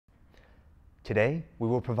Today, we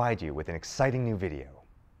will provide you with an exciting new video.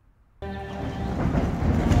 Lian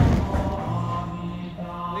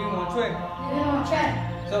Huan Quan.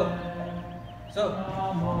 So.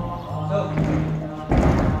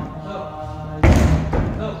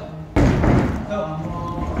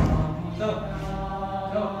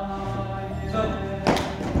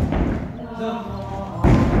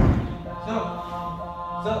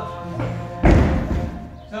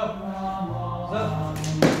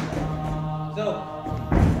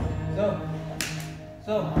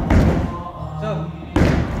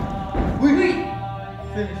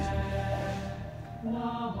 Finish.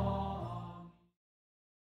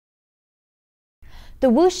 The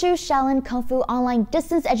Wushu Shaolin Kung Fu online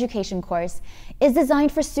distance education course is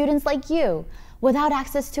designed for students like you without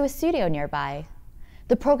access to a studio nearby.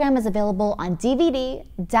 The program is available on DVD,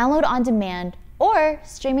 download on demand, or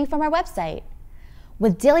streaming from our website.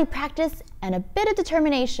 With daily practice and a bit of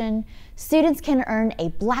determination, students can earn a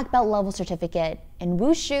black belt level certificate in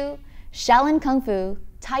Wushu, Shaolin Kung Fu,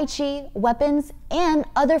 Tai Chi, weapons, and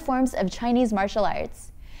other forms of Chinese martial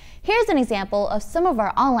arts. Here's an example of some of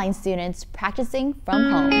our online students practicing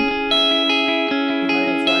from home.